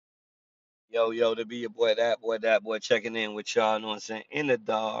Yo, to be your boy, that boy, checking in with y'all, know what I'm saying? In the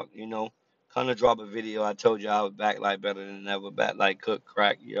dog, kind of drop a video. I told you I was back like better than ever, back like cook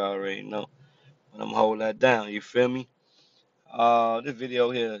crack, you already know. But I'm holding that down, you feel me? This video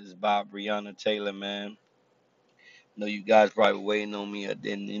here is by Brianna Taylor, man. I know you guys probably waiting on me or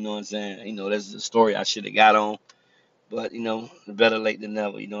didn't, you know what I'm saying? This is a story I should have got on, but, better late than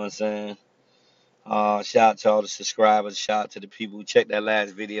never, you know what I'm saying? Shout out to all the subscribers. Shout out to the people who checked that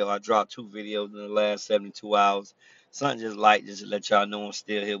last video. I dropped 2 videos in the last 72 hours. Something just to let y'all know I'm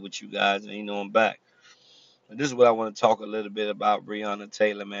still here with you guys and I'm back. But this is what I want to talk a little bit about Brianna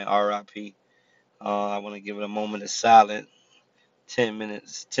Taylor, man. R.I.P. I want to give it a moment of silence. 10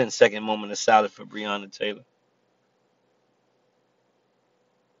 minutes, 10-second moment of silence for Brianna Taylor.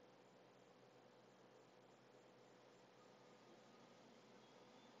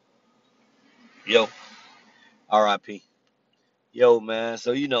 Yo, R.I.P. Yo, man.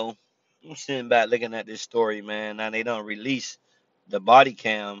 So, I'm sitting back looking at this story, man. Now they don't release the body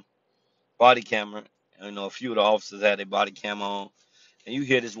camera. A few of the officers had their body cam on, and you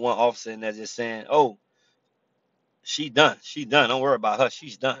hear this one officer in there just saying, "Oh, she done. She done. Don't worry about her.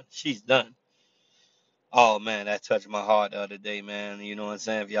 She's done. She's done." Oh man, that touched my heart the other day, man. You know what I'm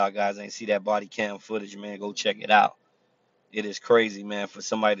saying? If y'all guys ain't see that body cam footage, man, go check it out. It is crazy, man, for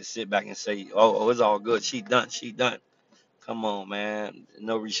somebody to sit back and say, "Oh, it's all good. She done. She done." Come on, man.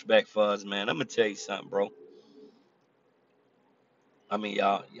 No respect for us, man. I'm gonna tell you something, bro. I mean,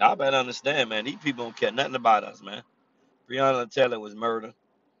 y'all better understand, man. These people don't care nothing about us, man. Breonna Taylor was murdered.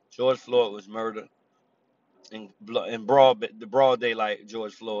 George Floyd was murdered in broad daylight.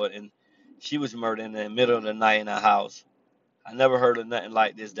 George Floyd, and she was murdered in the middle of the night in her house. I never heard of nothing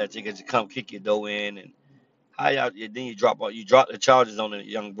like this, that you could come kick your door in, and how y'all then you drop the charges on the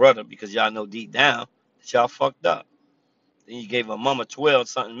young brother because y'all know deep down that y'all fucked up. Then you gave a mama 12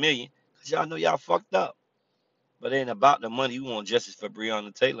 something million because y'all know y'all fucked up. But it ain't about the money. You want justice for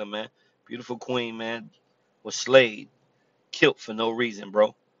Breonna Taylor, man. Beautiful queen, man, was slayed, killed for no reason,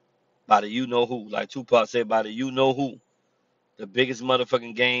 bro. By the you know who, like Tupac said, by the you know who. The biggest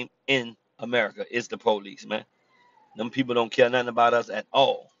motherfucking game in America is the police, man. Them people don't care nothing about us at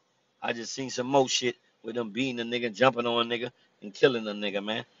all. I just seen some more shit with them beating a nigga, jumping on a nigga, and killing a nigga,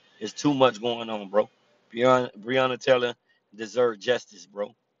 man. There's too much going on, bro. Breonna Taylor deserved justice,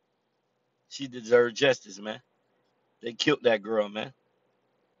 bro. She deserved justice, man. They killed that girl, man.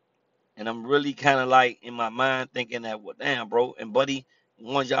 And I'm really kind of like in my mind thinking that, well, damn, bro. And Buddy,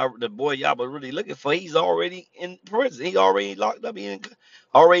 the boy y'all was really looking for, he's already in prison. He already locked up.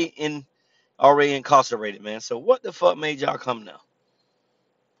 Already in, already incarcerated, man. So what the fuck made y'all come now?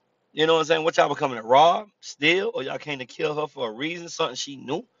 You know what I'm saying? What y'all were coming to rob, steal, or y'all came to kill her for a reason? Something she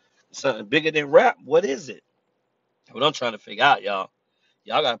knew, something bigger than rap. What is it? What I'm trying to figure out, y'all.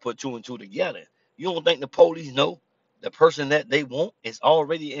 Y'all gotta put two and two together. You don't think the police know the person that they want is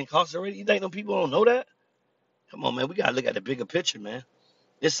already incarcerated? You think them people don't know that? Come on, man. We gotta look at the bigger picture, man.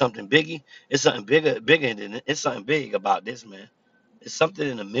 It's something biggie. It's something bigger than it. It's something big about this, man. It's something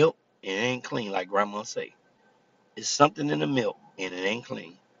in the milk and it ain't clean, like Grandma say. It's something in the milk and it ain't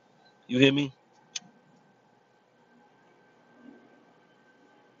clean. You hear me?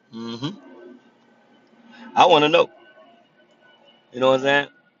 Mm-hmm. I want to know. You know what I'm saying?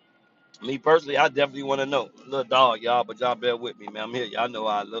 Me personally, I definitely want to know. Little dog, y'all, but y'all bear with me, man. I'm here. Y'all know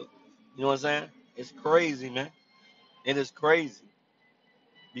how I look. You know what I'm saying? It's crazy, man. It is crazy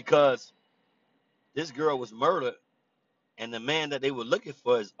because this girl was murdered, and the man that they were looking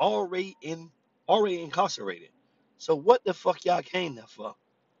for is already incarcerated. So what the fuck y'all came there for?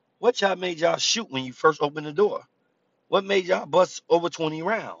 What y'all made y'all shoot when you first opened the door? What made y'all bust over 20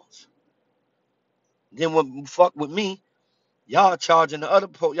 rounds? Then what fuck with me? Y'all charging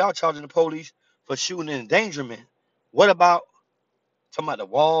the police for shooting an endangerment. What about talking about the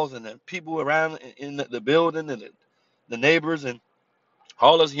walls and the people around in the building and the neighbors and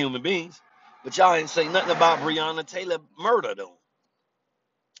all us human beings? But y'all ain't say nothing about Breonna Taylor murder though.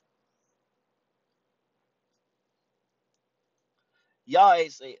 Y'all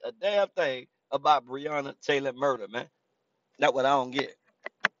ain't say a damn thing about Breonna Taylor murder, man. That's what I don't get.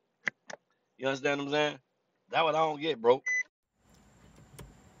 You understand what I'm saying? That's what I don't get, bro.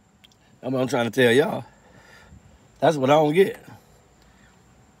 That's what I'm trying to tell y'all. That's what I don't get.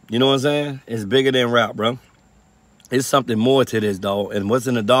 You know what I'm saying? It's bigger than rap, bro. It's something more to this, dog. And what's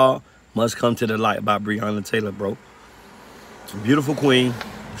in the dog must come to the light about Breonna Taylor, bro. Beautiful queen,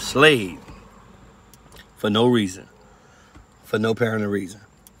 slave, for no reason. For no apparent reason.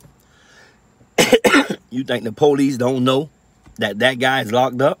 You think the police don't know that guy is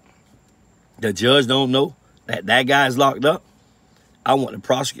locked up? The judge don't know that guy is locked up? I want the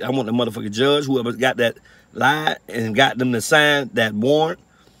prosecutor, I want the motherfucking judge, whoever got that lie and got them to sign that warrant,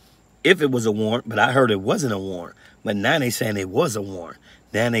 if it was a warrant, but I heard it wasn't a warrant. But now they saying it was a warrant.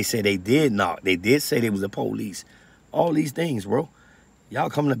 Now they say they did not. They did say they was the police. All these things, bro. Y'all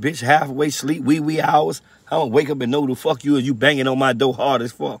coming to bitch halfway sleep, wee hours. I don't wake up and know who the fuck you is. You banging on my door hard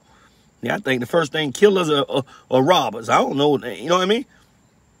as fuck. Yeah, I think the first thing killers or robbers. I don't know. You know what I mean?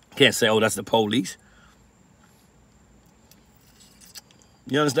 Can't say, oh, that's the police.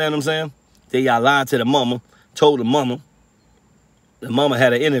 You understand what I'm saying? They got lied to the mama, told the mama. The mama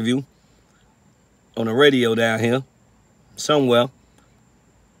had an interview on the radio down here somewhere.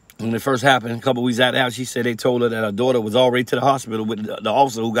 When it first happened, a couple weeks out, she said they told her that her daughter was already to the hospital with the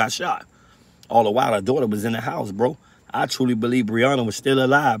officer who got shot. All the while, her daughter was in the house, bro. I truly believe Brianna was still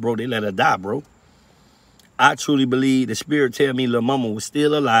alive, bro. They let her die, bro. I truly believe the spirit tell me little mama was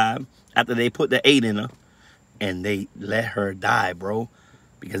still alive after they put the 8 in her. And they let her die, bro.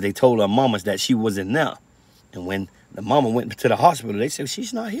 Because they told her mamas that she wasn't there. And when the mama went to the hospital, they said,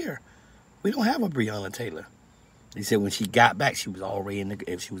 she's not here. We don't have a Brianna Taylor. They said when she got back, she was already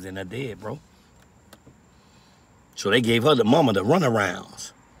if she was in her dead, bro. So they gave her the mama the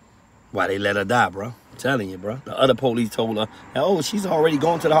runarounds. Why they let her die, bro? I'm telling you, bro. The other police told her, oh, she's already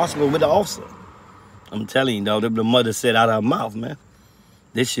gone to the hospital with the officer. I'm telling you, though, the mother said out of her mouth, man.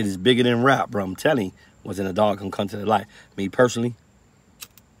 This shit is bigger than rap, bro. I'm telling you, what's in the dark can come to the light. Me personally,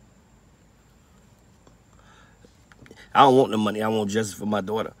 I don't want the money. I want justice for my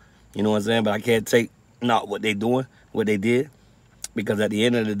daughter. You know what I'm saying? But I can't take not what they doing, what they did. Because at the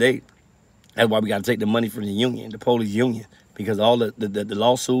end of the day, that's why we got to take the money from the union, the police union. Because all the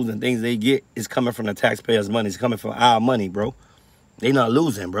lawsuits and things they get is coming from the taxpayers' money. It's coming from our money, bro. They not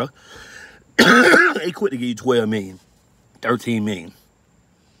losing, bro. They quit to give you 12 million, 13 million.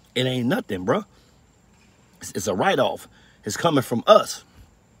 It ain't nothing, bro. It's a write-off. It's coming from us.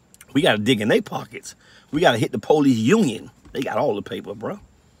 We got to dig in their pockets. We got to hit the police union. They got all the paper, bro.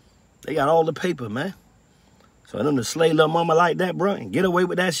 They got all the paper, man. So them to slay little mama like that, bro, and get away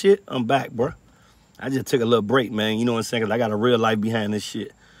with that shit, I'm back, bro. I just took a little break, man. You know what I'm saying? Because I got a real life behind this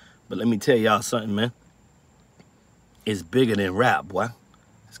shit. But let me tell y'all something, man. It's bigger than rap, boy.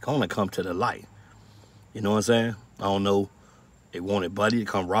 It's going to come to the light. You know what I'm saying? I don't know. They wanted Buddy to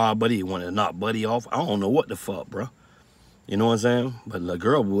come rob Buddy. They wanted to knock Buddy off. I don't know what the fuck, bro. You know what I'm saying? But the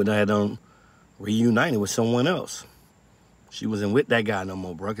girl would have reunited with someone else. She wasn't with that guy no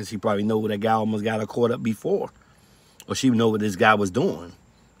more, bro, because she probably know that guy almost got her caught up before. Or she know what this guy was doing.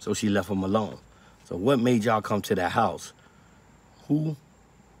 So she left him alone. So what made y'all come to that house? Who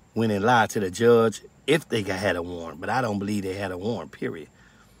went and lied to the judge if they had a warrant? But I don't believe they had a warrant, period.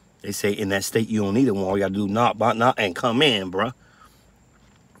 They say in that state you don't need a warrant. You got to do not, and come in, bro.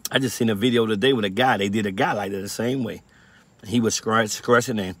 I just seen a video today with a guy. They did a guy like that the same way. He was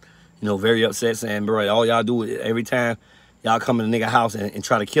scratching and, you know, very upset, saying, bro, all y'all do is every time y'all come in a nigga house and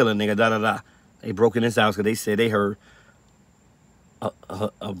try to kill a nigga, da-da-da. They broke in his house because they said they heard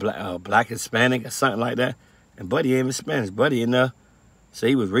a black Hispanic or something like that. And Buddy ain't even Spanish. Buddy in there, so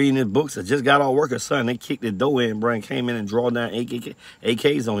he was reading his books. I just got off work or something. They kicked the door in, bro, and came in and draw down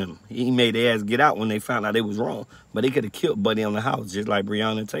AKs on him. He made their ass get out when they found out they was wrong. But they could have killed Buddy on the house just like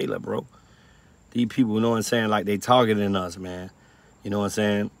Brianna Taylor, bro. These people, you know what I'm saying, like they targeting us, man. You know what I'm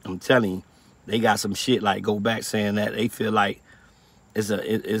saying? I'm telling you, they got some shit like go back saying that they feel like it's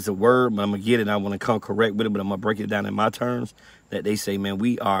a word, but I'm going to get it and I want to come correct with it, but I'm going to break it down in my terms, that they say, man,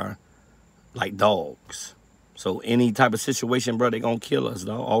 we are like dogs. So any type of situation, bro, they going to kill us,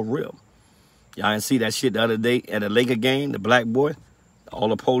 dog, all real. Y'all didn't see that shit the other day at a Laker game, the black boy, all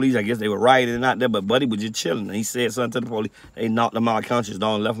the police, I guess they were rioting out there, but Buddy was just chilling. And he said something to the police. They knocked him out conscious,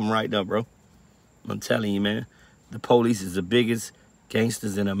 dog, and left him right there, bro. I'm telling you, man, the police is the biggest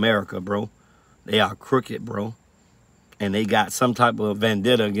gangsters in America, bro. They are crooked, bro. And they got some type of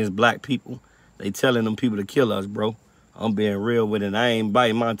vendetta against black people. They telling them people to kill us, bro. I'm being real with it. I ain't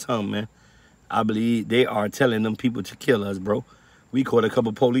biting my tongue, man. I believe they are telling them people to kill us, bro. We caught a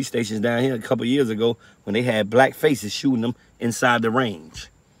couple police stations down here a couple years ago when they had black faces shooting them inside the range.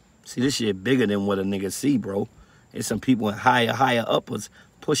 See, this shit bigger than what a nigga see, bro. There's some people in higher uppers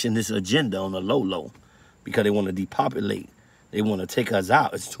pushing this agenda on the low because they want to depopulate. They want to take us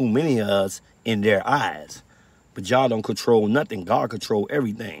out. It's too many of us in their eyes. But y'all don't control nothing. God control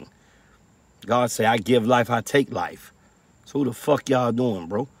everything. God say, I give life, I take life. So who the fuck y'all doing,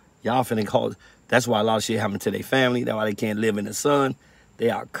 bro? Y'all finna cause. That's why a lot of shit happened to their family. That's why they can't live in the sun. They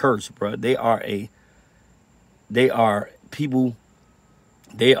are cursed, bro. They are people.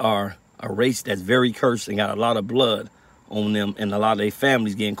 They are a race that's very cursed and got a lot of blood on them. And a lot of their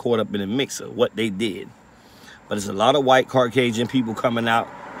families getting caught up in the mix of what they did. But there's a lot of white Caucasian people coming out,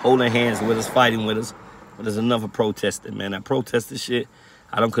 holding hands with us, fighting with us. But there's enough of protesting, man. That protesting shit,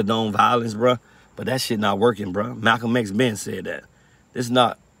 I don't condone violence, bro. But that shit not working, bro. Malcolm X Ben said that. This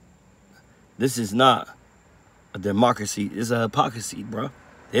is not a democracy. It's a hypocrisy, bro.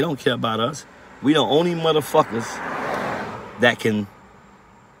 They don't care about us. We the only motherfuckers that can...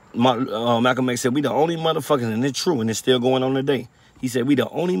 Malcolm X said, we the only motherfuckers, and it's true, and it's still going on today. He said, we the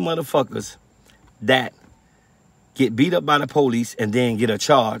only motherfuckers that get beat up by the police and then get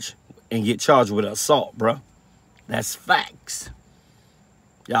charged with assault, bro. That's facts.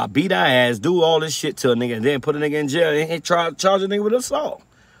 Y'all beat our ass, do all this shit to a nigga, and then put a nigga in jail and charge a nigga with assault.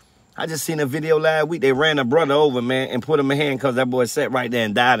 I just seen a video last week. They ran a brother over, man, and put him in handcuffs. That boy sat right there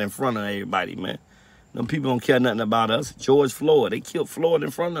and died in front of everybody, man. Them people don't care nothing about us. George Floyd, they killed Floyd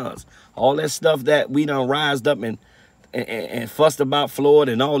in front of us. All that stuff that we done rised up and fussed about Floyd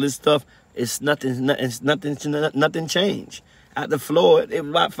and all this stuff, it's nothing changed. After Floyd, it was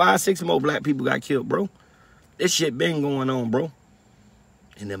about 5, 6 more black people got killed, bro. This shit been going on, bro.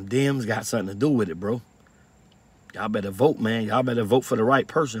 And them Dems got something to do with it, bro. Y'all better vote, man. Y'all better vote for the right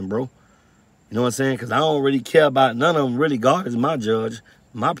person, bro. You know what I'm saying? Because I don't really care about none of them. Really, God is my judge,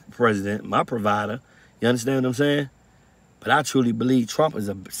 my president, my provider. You understand what I'm saying? But I truly believe Trump is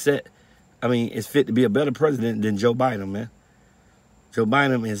is fit to be a better president than Joe Biden, man. Joe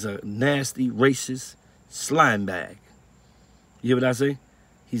Biden is a nasty, racist slime bag. You hear what I say?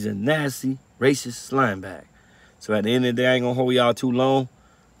 He's a nasty, racist slime bag. So at the end of the day, I ain't gonna hold y'all too long.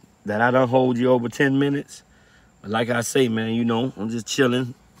 That I don't hold you over 10 minutes. But like I say, man, you know, I'm just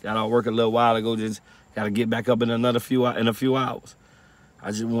chilling. Got off work a little while ago. Just got to get back up in a few hours.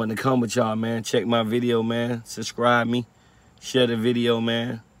 I just wanted to come with y'all, man. Check my video, man. Subscribe me. Share the video,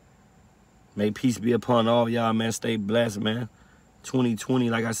 man. May peace be upon all y'all, man. Stay blessed, man.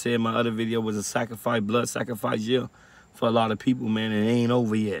 2020, like I said in my other video, was a blood sacrifice year for a lot of people, man. It ain't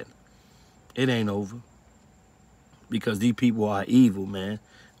over yet. It ain't over. Because these people are evil, man.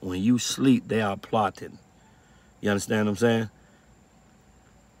 When you sleep, they are plotting. You understand what I'm saying?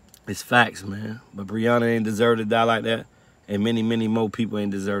 It's facts, man. But Brianna ain't deserve to die like that. And many, many more people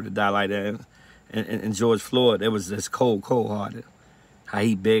ain't deserve to die like that. And George Floyd, it was just cold-hearted. How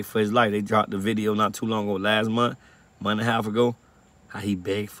he begged for his life. They dropped the video not too long ago, last month and a half ago. How he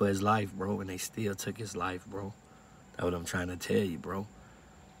begged for his life, bro. And they still took his life, bro. That's what I'm trying to tell you, bro.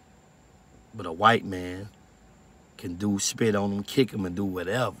 But a white man can spit on him, kick him, and do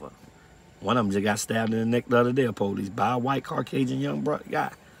whatever. One of them just got stabbed in the neck the other day, police, by a white Caucasian young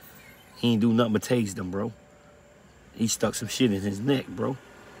guy. He ain't do nothing but tase them, bro. He stuck some shit in his neck, bro.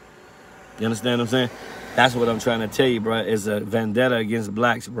 You understand what I'm saying? That's what I'm trying to tell you, bro. It's a vendetta against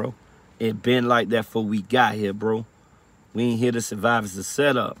blacks, bro. It been like that before we got here, bro. We ain't here to survive. It's a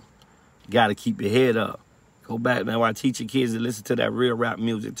setup. You got to keep your head up. Go back, man. I teach your kids to listen to that real rap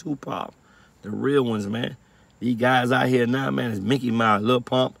music, Tupac. The real ones, man. These guys out here now, man, is Mickey Mouse, Lil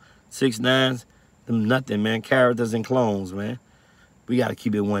Pump, 6ix9ine, them nothing, man. Characters and clones, man. We got to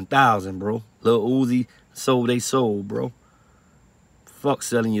keep it 1,000, bro. Lil Uzi sold they soul, bro. Fuck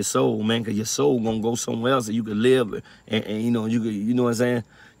selling your soul, man, because your soul going to go somewhere else and you could live and you know, you know what I'm saying?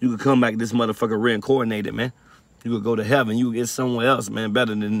 You could come back this motherfucker reincarnated, man. You could go to heaven. You could get somewhere else, man,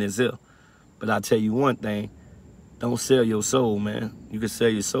 better than this here. But I'll tell you one thing. Don't sell your soul, man. You can sell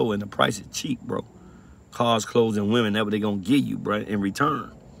your soul and the price is cheap, bro. Cars, clothes, and women, that's what they gonna give you, bro, in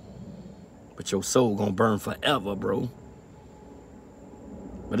return. But your soul gonna burn forever, bro.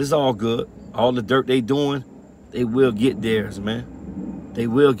 But it's all good. All the dirt they doing, they will get theirs, man. They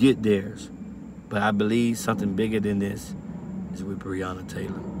will get theirs. But I believe something bigger than this is with Brianna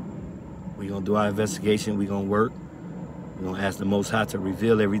Taylor. We gonna do our investigation. We gonna work. We gonna ask the Most High to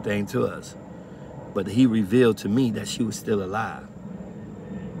reveal everything to us. But he revealed to me that she was still alive.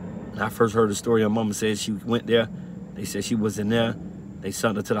 When I first heard the story, her mama said she went there. They said she wasn't there. They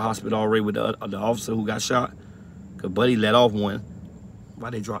sent her to the hospital already with the officer who got shot. Because Buddy let off one. Why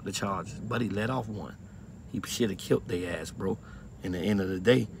they dropped the charges? Buddy let off one. He should have killed their ass, bro. In the end of the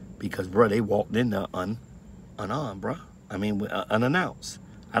day, because, bro, they walked in there unarmed, bro. I mean, unannounced.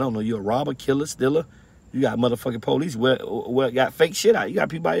 I don't know, you a robber, killer, stealer. You got motherfucking police where got fake shit out. You got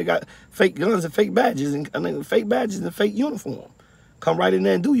people out here got fake guns and fake badges and fake badges and fake uniform. Come right in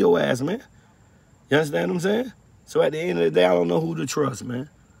there and do your ass, man. You understand what I'm saying? So at the end of the day, I don't know who to trust, man.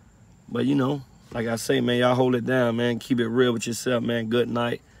 But, you know, like I say, man, y'all hold it down, man. Keep it real with yourself, man. Good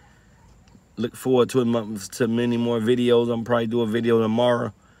night. Look forward to many more videos. I'm going to probably do a video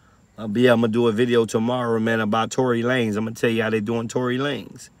tomorrow. I'm going to do a video tomorrow, man, about Tory Lanez. I'm going to tell you how they doing Tory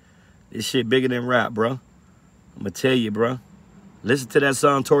Lanez. This shit bigger than rap, bro. I'm going to tell you, bro. Listen to that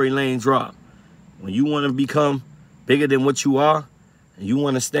song Tory Lanez dropped. When you want to become bigger than what you are, and you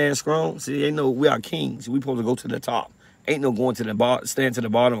want to stand strong, see, ain't no, we are kings. We supposed to go to the top. Ain't no going to the bottom, stand to the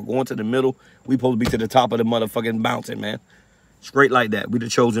bottom, or going to the middle. We supposed to be to the top of the motherfucking mountain, man. Straight like that. We the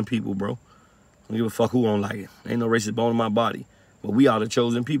chosen people, bro. Don't give a fuck who don't like it. Ain't no racist bone in my body. But we are the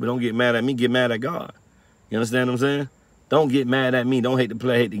chosen people. Don't get mad at me. Get mad at God. You understand what I'm saying? Don't get mad at me. Don't hate the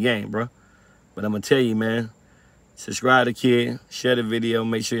play, hate the game, bro. But I'm going to tell you, man, subscribe to Kid, share the video,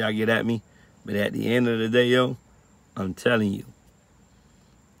 make sure y'all get at me. But at the end of the day, yo, I'm telling you,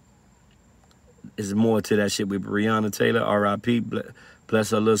 there's more to that shit with Brianna Taylor, R.I.P.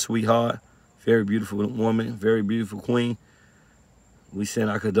 Bless her little sweetheart. Very beautiful woman, very beautiful queen. We send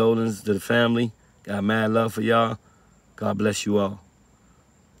our condolences to the family. Got mad love for y'all. God bless you all.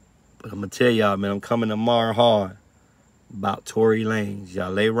 But I'm going to tell y'all, man, I'm coming tomorrow hard about Tory Lanez.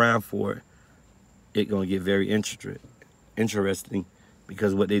 Y'all lay around for it. It's going to get very interesting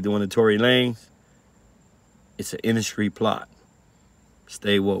because what they doing to Tory Lanez, it's an industry plot.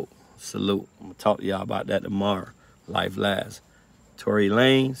 Stay woke. Salute. I'm going to talk to y'all about that tomorrow. Life lasts. Tory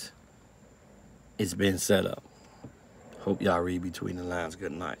Lanez, it's been set up. Hope y'all read between the lines.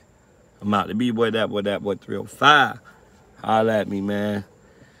 Good night. I'm out. The B-boy, that boy, 305. Holla at me, man.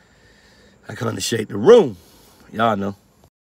 I come to shake the room. Y'all know.